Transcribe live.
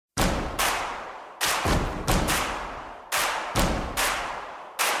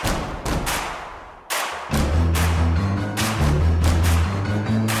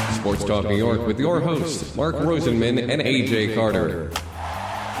Sports Talk New York with your hosts, Mark Rosenman and AJ Carter.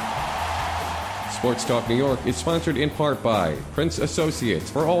 Sports Talk New York is sponsored in part by Prince Associates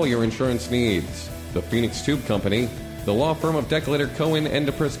for all your insurance needs, the Phoenix Tube Company, the law firm of Declator Cohen and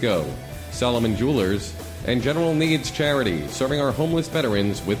DePrisco, Solomon Jewelers, and General Needs Charity, serving our homeless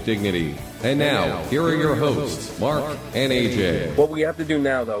veterans with dignity. And now, here are your hosts, Mark and AJ. What we have to do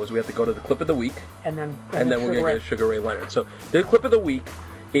now, though, is we have to go to the clip of the week, and then we're going to get Sugar Ray Leonard. So the clip of the week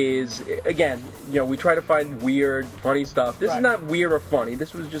is, again, we try to find weird, funny stuff. This is not weird or funny.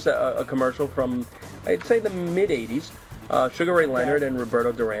 This was just a commercial from, I'd say, the mid-'80s. Sugar Ray Leonard and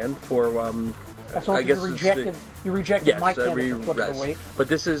Roberto Duran for... I guess you rejected my candidate for Clip of the Week. But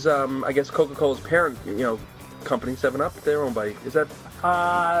this is, I guess, Coca-Cola's parent, company, 7-Up. They're owned by, is that?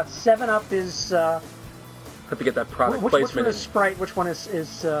 7-Up is. I have to get that product placement. Which one is Sprite? Which one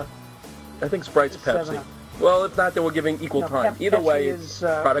is? I think Sprite's Pepsi. 7-Up. Well, if not, then we're giving equal time. Either Pepsi way, is, it's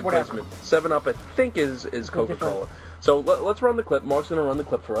product placement. 7-Up, I think, is Coca-Cola. So let's run the clip. Mark's going to run the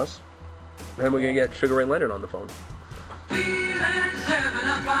clip for us, and we're going to get Sugar Ray Leonard on the phone. Feeling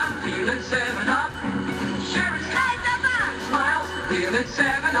 7-Up, I'm feeling 7-Up. Sharing smiles, feeling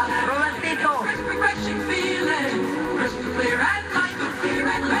 7-Up. Crisp, refreshing feeling, crystal clear and light, clear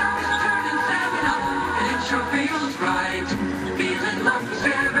and clear, turning 7-Up, and it sure feels right. Feeling love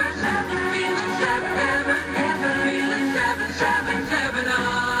forever, feeling 7 ever, feeling 7-Up.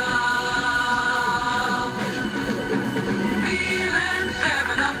 Feeling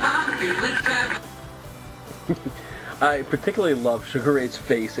 7-Up, I'm feeling 7. I particularly love Sugar Ray's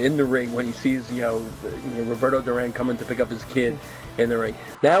face in the ring when he sees, Roberto Duran coming to pick up his kid in the ring.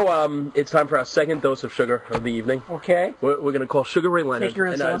 Now, it's time for our second dose of sugar of the evening. Okay. We're going to call Sugar Ray Leonard. Take your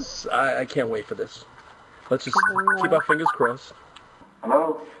and insulin. I can't wait for this. Let's just keep our fingers crossed.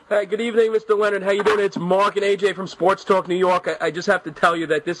 Hello? Hey, good evening, Mr. Leonard. How you doing? It's Mark and AJ from Sports Talk New York. I just have to tell you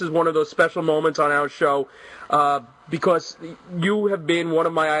that this is one of those special moments on our show because you have been one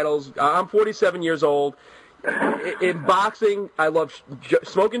of my idols. I'm 47 years old. In boxing, I love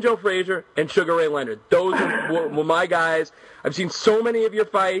Smoking Joe Frazier and Sugar Ray Leonard. Those were my guys. I've seen so many of your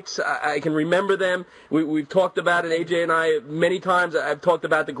fights. I can remember them. We've talked about it, AJ and I, many times. I've talked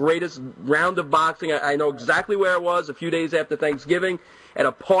about the greatest round of boxing. I know exactly where it was a few days after Thanksgiving at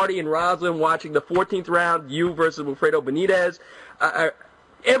a party in Roslyn watching the 14th round, you versus Wilfredo Benitez.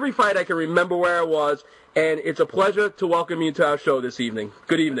 Every fight I can remember where I was, and it's a pleasure to welcome you to our show this evening.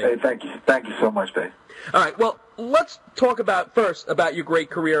 Good evening. Hey, thank you. Thank you so much, Dave. All right, well, let's talk first about your great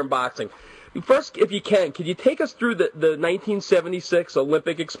career in boxing. First, if you can, could you take us through the 1976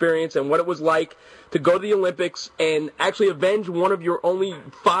 Olympic experience and what it was like to go to the Olympics and actually avenge one of your only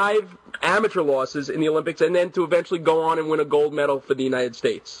 5 amateur losses in the Olympics and then to eventually go on and win a gold medal for the United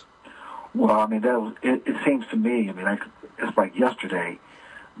States? Well, I mean, it seems to me, it's like yesterday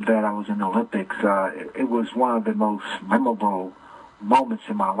that I was in the Olympics. It was one of the most memorable moments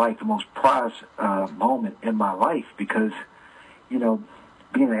in my life, the most prized moment in my life, because,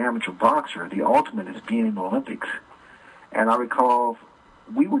 being an amateur boxer, the ultimate is being in the Olympics. And I recall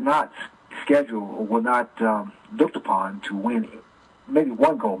we were not scheduled or were not looked upon to win maybe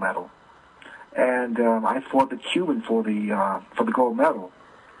one gold medal. And I fought the Cuban for the gold medal.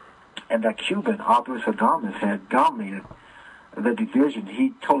 And that Cuban, Arthur Adames, had dominated the division.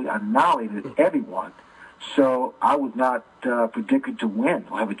 He totally annihilated everyone. So I was not predicted to win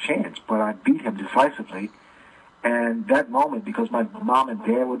or have a chance, but I beat him decisively. And that moment, because my mom and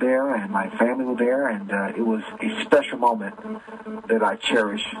dad were there and my family were there, and it was a special moment that I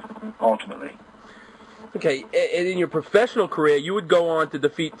cherish ultimately. Okay, and in your professional career, you would go on to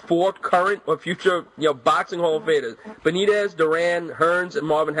defeat 4 current or future boxing Hall of Famers: Benitez, Duran, Hearns, and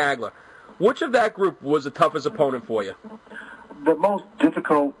Marvin Hagler. Which of that group was the toughest opponent for you? The most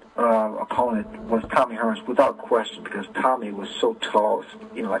difficult opponent was Tommy Hearns, without question, because Tommy was so tall,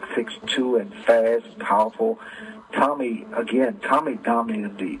 like 6'2", and fast and powerful. Tommy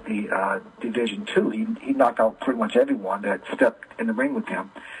dominated the Division II. He knocked out pretty much everyone that stepped in the ring with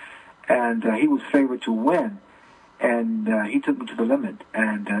him. And he was favored to win. And he took me to the limit.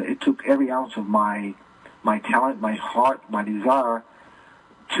 And it took every ounce of my talent, my heart, my desire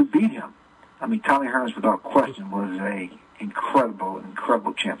to beat him. Tommy Hearns, without question, was a incredible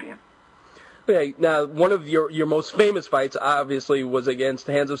champion. Okay, now one of your most famous fights, obviously, was against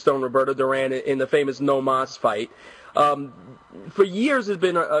Hands of Stone Roberto Duran in the famous No Mas fight. For years, there's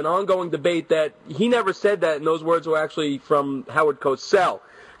been an ongoing debate that he never said that, and those words were actually from Howard Cosell.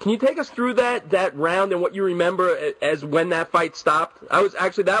 Can you take us through that round and what you remember as when that fight stopped?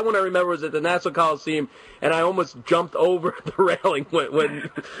 That one I remember was at the Nassau Coliseum, and I almost jumped over the railing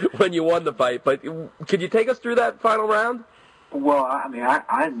when you won the fight. But could you take us through that final round? Well, I mean,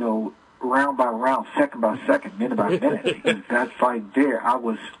 I know round by round, second by second, minute by minute, because that fight there, I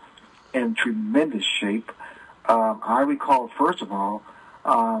was in tremendous shape. I recall, first of all,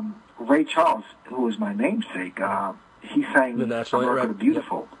 Ray Charles, who was my namesake, he sang America the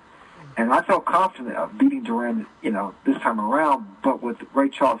Beautiful. And I felt confident of beating Duran, this time around, but with Ray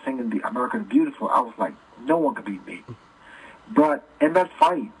Charles singing the America the Beautiful, I was like, no one could beat me. But in that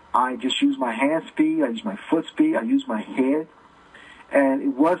fight, I just used my hand speed, I used my foot speed, I used my head, and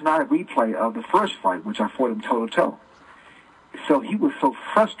it was not a replay of the first fight, which I fought him toe-to-toe. So he was so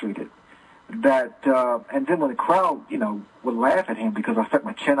frustrated that, and then when the crowd, would laugh at him because I stuck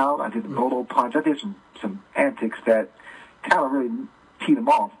my chin out, I did the bolo punch, I did some antics that kind of really teed him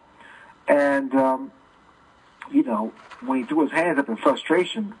off. And, when he threw his hands up in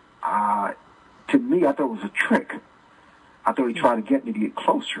frustration, to me, I thought it was a trick. I thought he tried to get me to get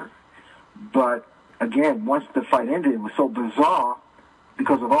closer. But, again, once the fight ended, it was so bizarre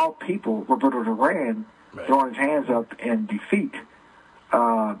because of all people, Roberto Duran throwing his hands up in defeat.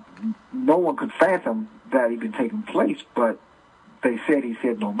 No one could fathom that even taking place, but he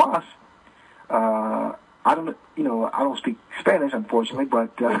said no mas. I don't speak Spanish, unfortunately,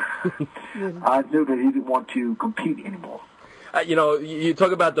 but I knew that he didn't want to compete anymore. You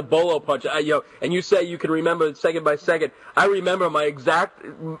talk about the bolo punch, and you say you can remember second by second. I remember my exact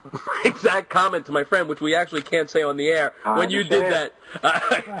comment to my friend, which we actually can't say on the air, when you did that.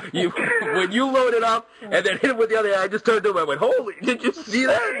 When you loaded up and then hit him with the other hand, I just turned to him and went, "Holy, did you see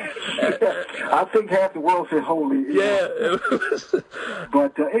that?" I think half the world said holy. Yeah.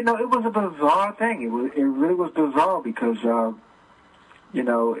 But, it was a bizarre thing. It really was bizarre because,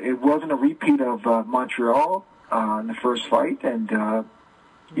 it wasn't a repeat of Montreal. In the first fight, and again,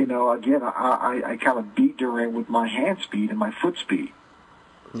 I kind of beat Duran with my hand speed and my foot speed.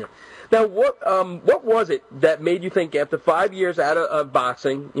 Yeah. Now, what was it that made you think after 5 years out of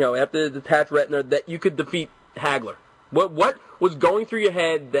boxing, after the detached retina, that you could defeat Hagler? What was going through your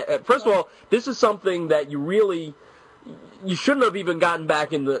head? That, first of all, this is something that you shouldn't have even gotten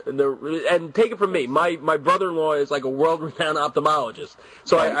back in the and take it from me. My brother-in-law is like a world-renowned ophthalmologist,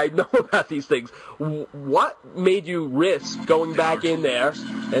 so I know about these things. What made you risk going back in there?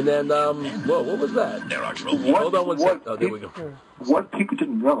 And then, what was that? Hold on one second. Oh, there we go. What people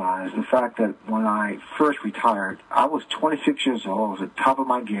didn't realize, the fact that when I first retired, I was 26 years old. I was at the top of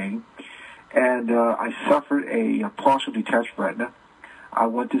my game, and I suffered a partial detached retina. I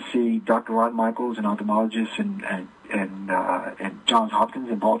went to see Dr. Ron Michaels, an ophthalmologist in Johns Hopkins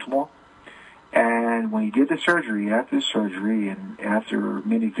in Baltimore. And when he did the surgery, after the surgery and after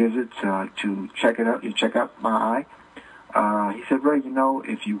many visits to check out my eye, he said, Ray,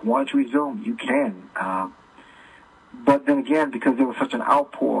 if you want to resume, you can. But then again, because there was such an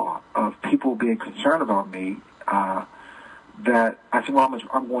outpour of people being concerned about me, that I said, well,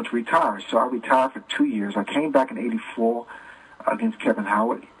 I'm going to retire. So I retired for 2 years. I came back in '84. Against Kevin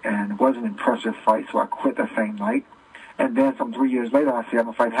Howard, and it was an impressive fight, so I quit that same night. And then some 3 years later, I said,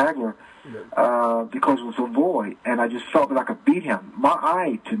 I'm going to fight Hagler because it was a void, and I just felt that I could beat him. My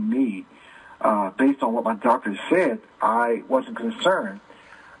eye, to me, based on what my doctor said, I wasn't concerned.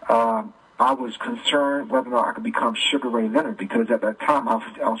 I was concerned whether or not I could become Sugar Ray Leonard, because at that time I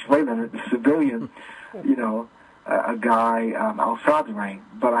was Ray Leonard, the civilian, a guy outside the ring.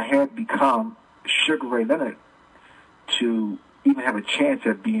 But I had become Sugar Ray Leonard to even have a chance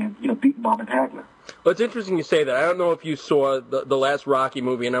at being, beating Marvin Hagler. Well, it's interesting you say that. I don't know if you saw the last Rocky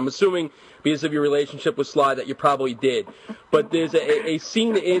movie, and I'm assuming because of your relationship with Sly that you probably did. But there's a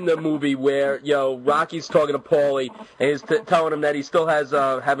scene in the movie where, Rocky's talking to Paulie, and he's telling him that he still has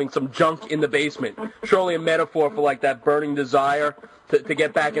having some junk in the basement. Surely a metaphor for, like, that burning desire to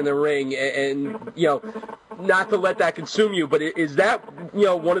get back in the ring and not to let that consume you. But is that,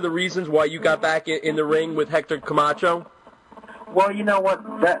 one of the reasons why you got back in the ring with Hector Camacho? Well, you know what?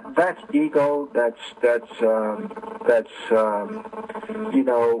 That's ego. That's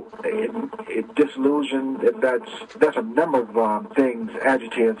disillusion. That's a number of things,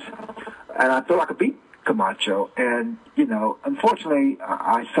 adjectives, and I thought I could beat Camacho. And unfortunately,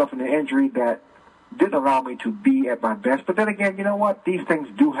 I suffered an injury that didn't allow me to be at my best. But then again, you know what? These things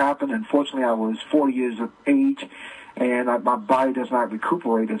do happen. Unfortunately, I was 40 years of age, and my body does not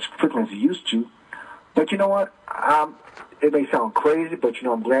recuperate as quickly as it used to. But you know what? It may sound crazy, but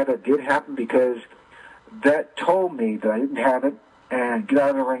I'm glad that did happen, because that told me that I didn't have it, and get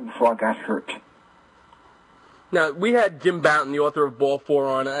out of the ring before I got hurt. Now, we had Jim Bouton, the author of Ball 4,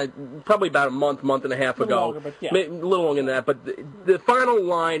 on probably about a month and a half ago. A little longer than that. But the final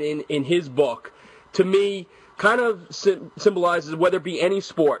line in his book, to me, kind of symbolizes, whether it be any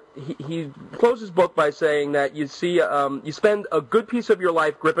sport. He closed his book by saying that you spend a good piece of your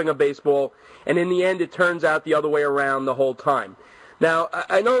life gripping a baseball, and in the end it turns out the other way around the whole time. Now,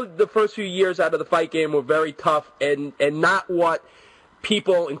 I know the first few years out of the fight game were very tough and not what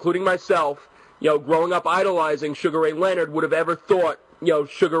people, including myself, growing up idolizing Sugar Ray Leonard, would have ever thought,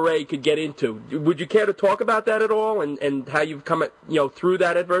 Sugar Ray could get into. Would you care to talk about that at all and how you've come through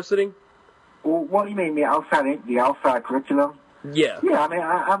that adversity? Well, what do you mean, the outside curriculum? Yeah. Yeah,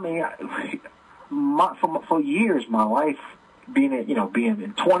 for years, my life, being in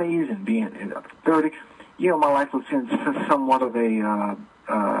 20s and being in 30, my life was in somewhat of a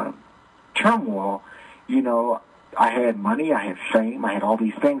turmoil. I had money, I had fame, I had all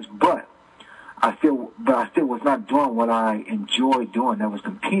these things, but I still was not doing what I enjoyed doing. That was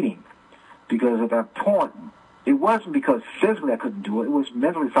competing, because at that point, it wasn't because physically I couldn't do it. It was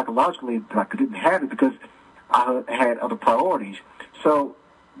mentally, psychologically that I didn't have it because I had other priorities. So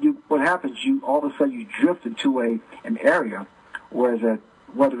what happens? All of a sudden you drift into an area whether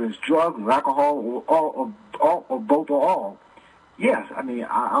it's drugs or alcohol or both or all. Yes,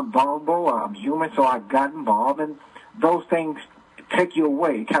 I'm vulnerable. I'm human, so I got involved, and those things take you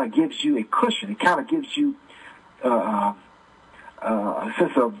away. It kind of gives you a cushion. It kind of gives you a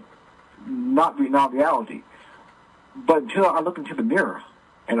sense of not reality. But until I look into the mirror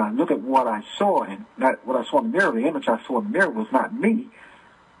and I look at what I saw, and what I saw in the mirror, the image I saw in the mirror was not me.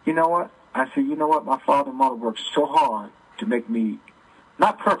 You know what? I said, my father and mother worked so hard to make me,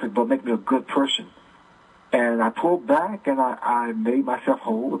 not perfect, but make me a good person. And I pulled back and I made myself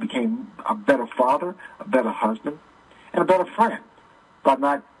whole. I became a better father, a better husband, and a better friend by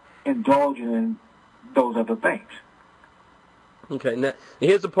not indulging in those other things. Okay, now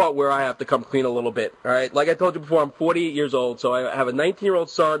here's the part where I have to come clean a little bit, all right? Like I told you before, I'm 48 years old, so I have a 19-year-old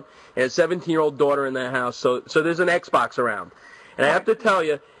son and a 17-year-old daughter in their house, so there's an Xbox around. And I have to tell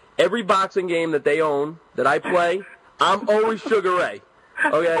you, every boxing game that they own, that I play, I'm always Sugar Ray,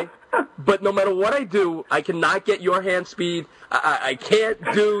 okay? But no matter what I do, I cannot get your hand speed. I can't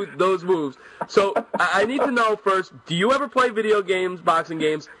do those moves. So I need to know first, do you ever play video games, boxing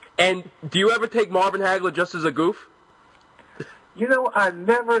games, and do you ever take Marvin Hagler just as a goof? I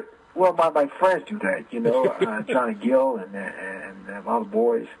never. Well, my friends do that. Johnny Gill and all the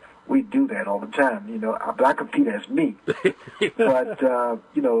boys, we do that all the time. But I compete as me. But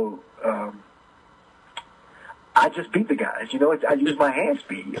I just beat the guys. I use my hand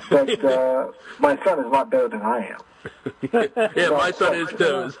speed. But my son is a lot better than I am. Yeah, my son is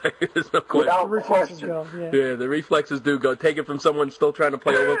too. There's no question. Without question. Yeah, the reflexes do go. Take it from someone still trying to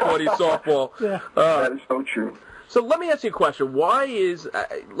play over 40 softball. Yeah. That is so true. So let me ask you a question. Why is,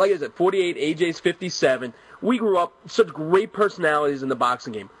 like I said, 48, AJ's 57. We grew up such great personalities in the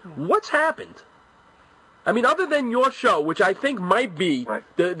boxing game. What's happened? Other than your show, which I think might be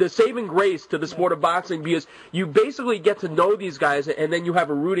the saving grace to the sport of boxing, because you basically get to know these guys and then you have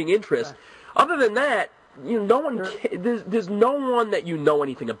a rooting interest. Other than that, no one. There's no one that you know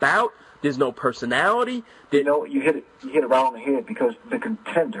anything about. There's no personality. You hit it right on the head, because the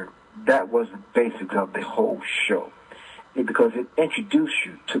Contender, that was the basics of the whole show. Because it introduced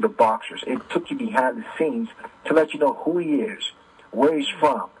you to the boxers. It took you behind the scenes to let you know who he is, where he's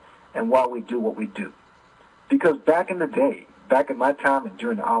from, and why we do what we do. Because back in the day, back in my time and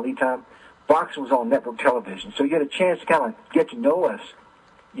during the Ali time, boxing was on network television. So you had a chance to kind of get to know us,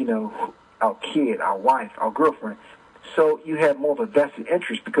 our kid, our wife, our girlfriend. So you had more of a vested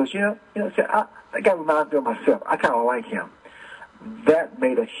interest because, that guy reminds me of myself. I kind of like him. That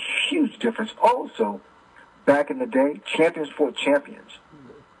made a huge difference. Also, back in the day, champions fought champions.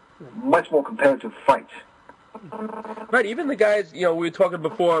 Much more competitive fights. Right, even the guys, we were talking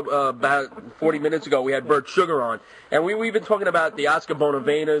before, about 40 minutes ago, we had Bert Sugar on, and we've been talking about the Oscar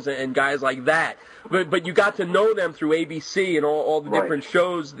Bonaventas and guys like that, but you got to know them through ABC and all the different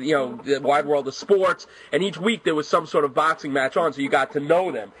shows, the Wide World of Sports, and each week there was some sort of boxing match on, so you got to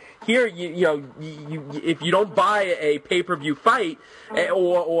know them. Here, if you don't buy a pay-per-view fight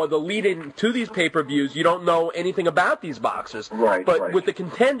or the lead-in to these pay-per-views, you don't know anything about these boxers. But with the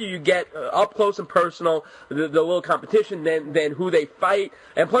Contender, you get up close and personal, the little competition, then who they fight,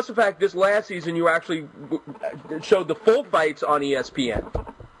 and plus the fact this last season you actually showed the full fights on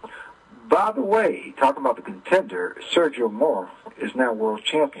ESPN. By the way, talking about the Contender, Sergio Moore is now world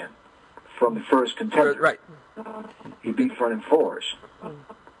champion from the first Contender. Right. He beat Ferdinand Forrest.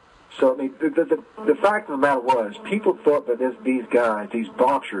 So, the fact of the matter was, people thought that these guys, these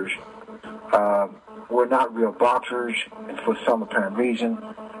boxers, were not real boxers for some apparent reason.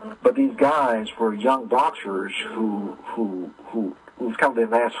 But these guys were young boxers who was kind of their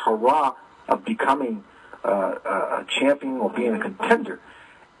last hurrah of becoming a champion or being a contender.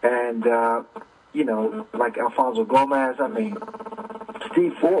 And, like Alfonso Gomez, I mean,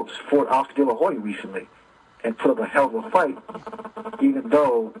 Steve Forbes fought Oscar De La Hoya recently and put up a hell of a fight, even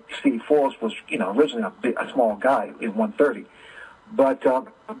though Steve Forbes was, originally a small guy in 130. But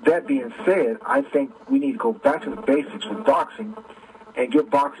that being said, I think we need to go back to the basics with boxing and give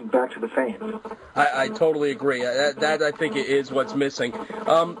boxing back to the fans. I totally agree. That I think is what's missing.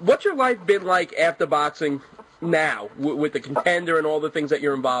 What's your life been like after boxing now, with the Contender and all the things that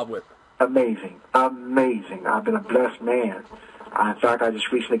you're involved with? Amazing. I've been a blessed man. In fact, I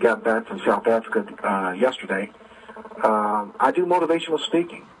just recently got back from South Africa yesterday. I do motivational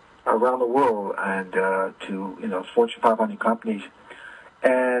speaking around the world and to Fortune 500 companies.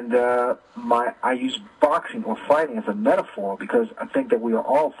 And I use boxing or fighting as a metaphor because I think that we are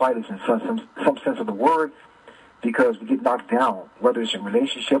all fighters in some sense of the word, because we get knocked down, whether it's in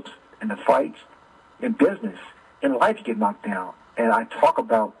relationships, in the fights, in business, in life you get knocked down. And I talk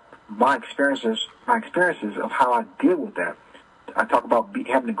about my experiences of how I deal with that. I talk about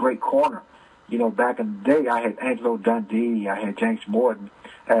having a great corner. Back in the day, I had Angelo Dundee, I had James Morton,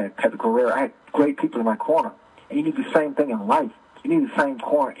 I had Pepe Correa. I had great people in my corner. And you need the same thing in life. You need the same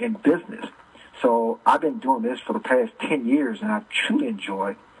corner in business. So I've been doing this for the past 10 years, and I truly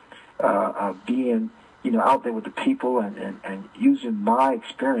enjoy being, out there with the people and using my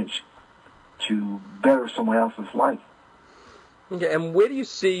experience to better someone else's life. Okay, and where do you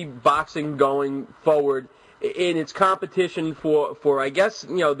see boxing going forward in its competition for I guess, the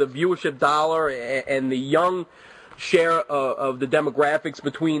viewership dollar and the young share of the demographics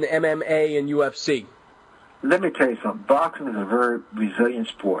between MMA and UFC? Let me tell you something. Boxing is a very resilient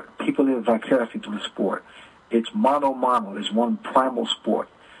sport. People live vicariously through the sport. It's mano. It's one primal sport.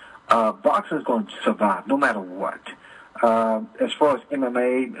 Boxing is going to survive no matter what. As far as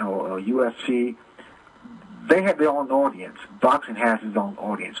MMA or UFC, they have their own audience. Boxing has its own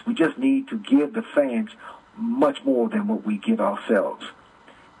audience. We just need to give the fans much more than what we give ourselves.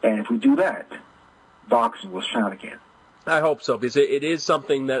 And if we do that, boxing will shine again. I hope so, because it is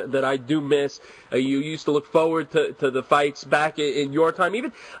something that I do miss. You used to look forward to the fights back in your time.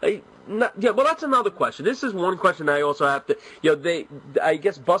 Well, that's another question. This is one question I also have to, I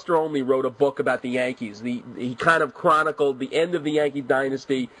guess Buster Olney wrote a book about the Yankees. He kind of chronicled the end of the Yankee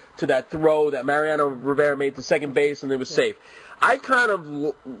dynasty to that throw that Mariano Rivera made to second base and it was safe. I kind of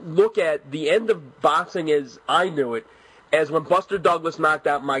look at the end of boxing as I knew it, as when Buster Douglas knocked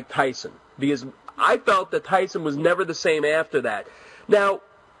out Mike Tyson, because I felt that Tyson was never the same after that. Now,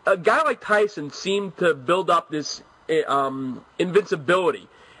 a guy like Tyson seemed to build up this invincibility.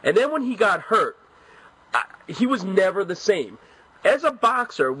 And then when he got hurt, he was never the same. As a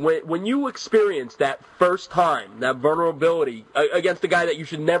boxer, when you experience that first time, that vulnerability against a guy that you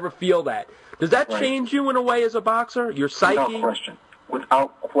should never feel that, does that change you in a way as a boxer? Your psyche?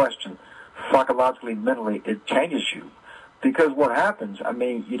 Without question. Psychologically, mentally, it changes you. Because what happens,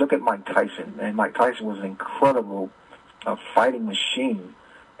 you look at Mike Tyson, and Mike Tyson was an incredible fighting machine.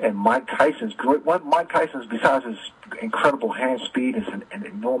 And Mike Tyson's, besides his incredible hand speed and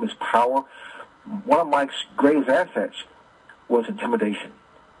enormous power, one of Mike's greatest assets was intimidation.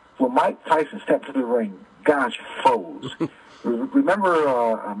 When Mike Tyson stepped to the ring, guys froze.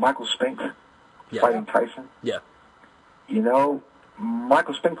 Remember Michael Spinks fighting Tyson? Yeah.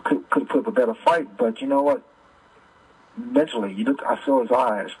 Michael Spinks could have put up a better fight, but you know what? Mentally, I saw his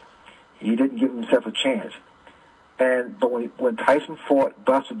eyes. He didn't give himself a chance. But when Tyson fought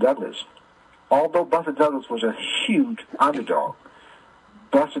Buster Douglas, although Buster Douglas was a huge underdog,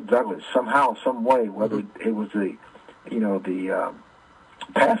 Buster Douglas somehow, some way, whether it was the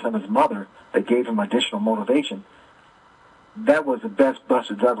passing of his mother that gave him additional motivation, that was the best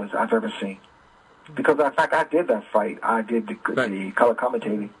Buster Douglas I've ever seen. Because in fact, I did that fight. I did the color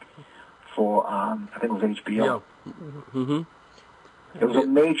commentating for I think it was HBO. Yeah. Mm-hmm. It was a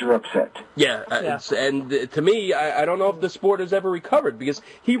major upset. Yeah, and to me, I don't know if the sport has ever recovered, because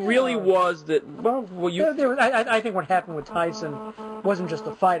he really was that. I think what happened with Tyson wasn't just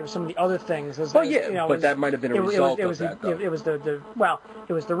the fight; it was some of the other things. But that might have been a result of that.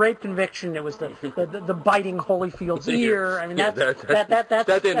 It was the rape conviction. It was the biting Holyfield's ear.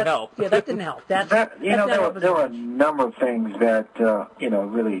 That didn't help. Yeah, that didn't help. There were a number of things that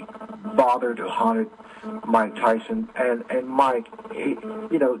really bothered or haunted Mike Tyson, and Mike,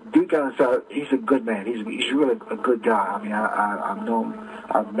 deep down inside, he's a good man. He's really a good guy. I've known him.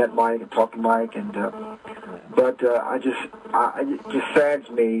 I've met Mike and talked to Mike, and but it just saddens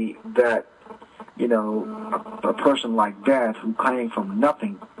me that a person like that who came from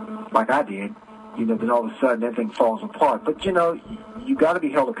nothing, like I did, then all of a sudden everything falls apart. But you got to be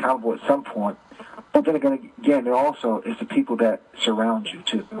held accountable at some point. But then again, there also is the people that surround you,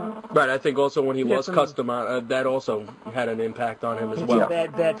 too. Right, I think also when he lost Custom, that also had an impact on him as well.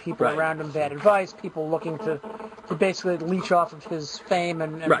 Bad people around him, bad advice, people looking to basically leech off of his fame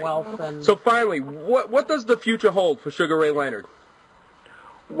and wealth. And So finally, what does the future hold for Sugar Ray Leonard?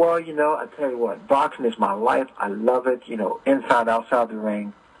 Well, I tell you what, boxing is my life. I love it, inside, outside the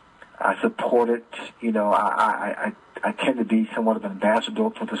ring. I support it. I tend to be somewhat of an ambassador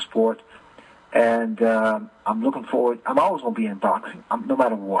for the sport. And I'm looking forward. I'm always going to be in boxing, no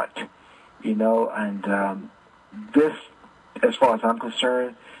matter what, And this, as far as I'm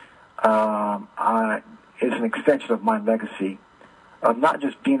concerned, is an extension of my legacy of not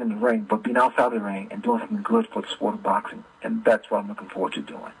just being in the ring, but being outside the ring and doing something good for the sport of boxing. And that's what I'm looking forward to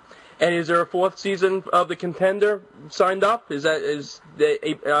doing. And is there a fourth season of The Contender signed up? Is the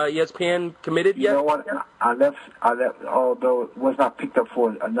ESPN committed yet? You know what? I left, although it was not picked up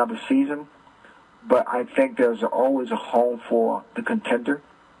for another season. But I think there's always a home for The Contender,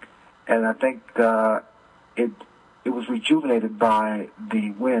 and I think it was rejuvenated by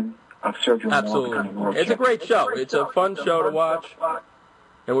the win of Sergio Moore. Absolutely, it's a great show. It's a fun show to watch,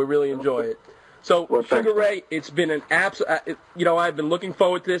 and we really enjoy it. So, Sugar Ray, it's been an absolute. I've been looking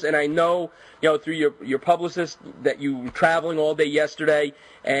forward to this, and I know, through your publicist that you were traveling all day yesterday,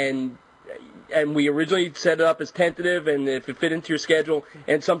 and we originally set it up as tentative, and if it fit into your schedule,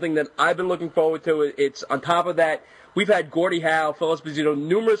 and something that I've been looking forward to, it's on top of that, we've had Gordie Howe, Phil Esposito,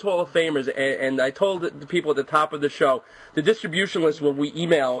 numerous Hall of Famers, and I told the people at the top of the show, the distribution list where we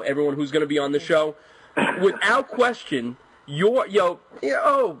email everyone who's going to be on the show, without question, Gordie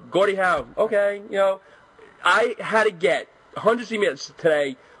Howe, okay, I had to get hundreds of emails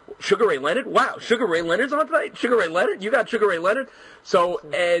today. Sugar Ray Leonard? Wow, Sugar Ray Leonard's on tonight? Sugar Ray Leonard? You got Sugar Ray Leonard? So,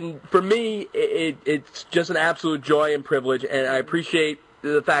 and for me, it's just an absolute joy and privilege, and I appreciate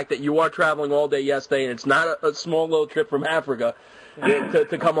the fact that you are traveling all day yesterday, and it's not a small little trip from Africa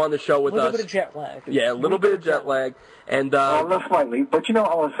to come on the show with us. A little bit of jet lag. Yeah, a little bit of jet lag. And not slightly, but I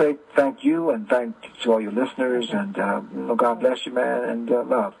want to say thank you and thank to all your listeners, and God bless you, man, and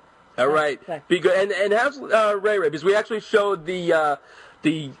love. All right, be good. And how's Ray? Because we actually showed the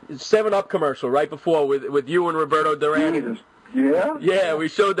 7-Up commercial right before with you and Roberto Duran. Jesus. Yeah? Yeah, we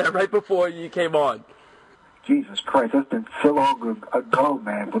showed that right before you came on. Jesus Christ, that's been so long ago,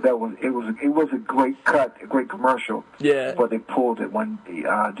 man. But it was a great cut, a great commercial. Yeah. But they pulled it when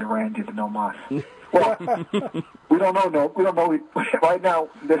Duran did the No Mas. Well, we don't know. Right now,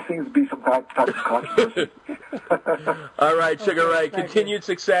 there seems to be some type of controversy. All right, Sugar Ray, continued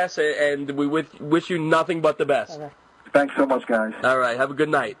success, and we wish you nothing but the best. Okay. Thanks so much, guys. All right, have a good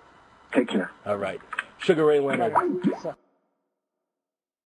night. Take care. All right. Sugar Ray Leonard.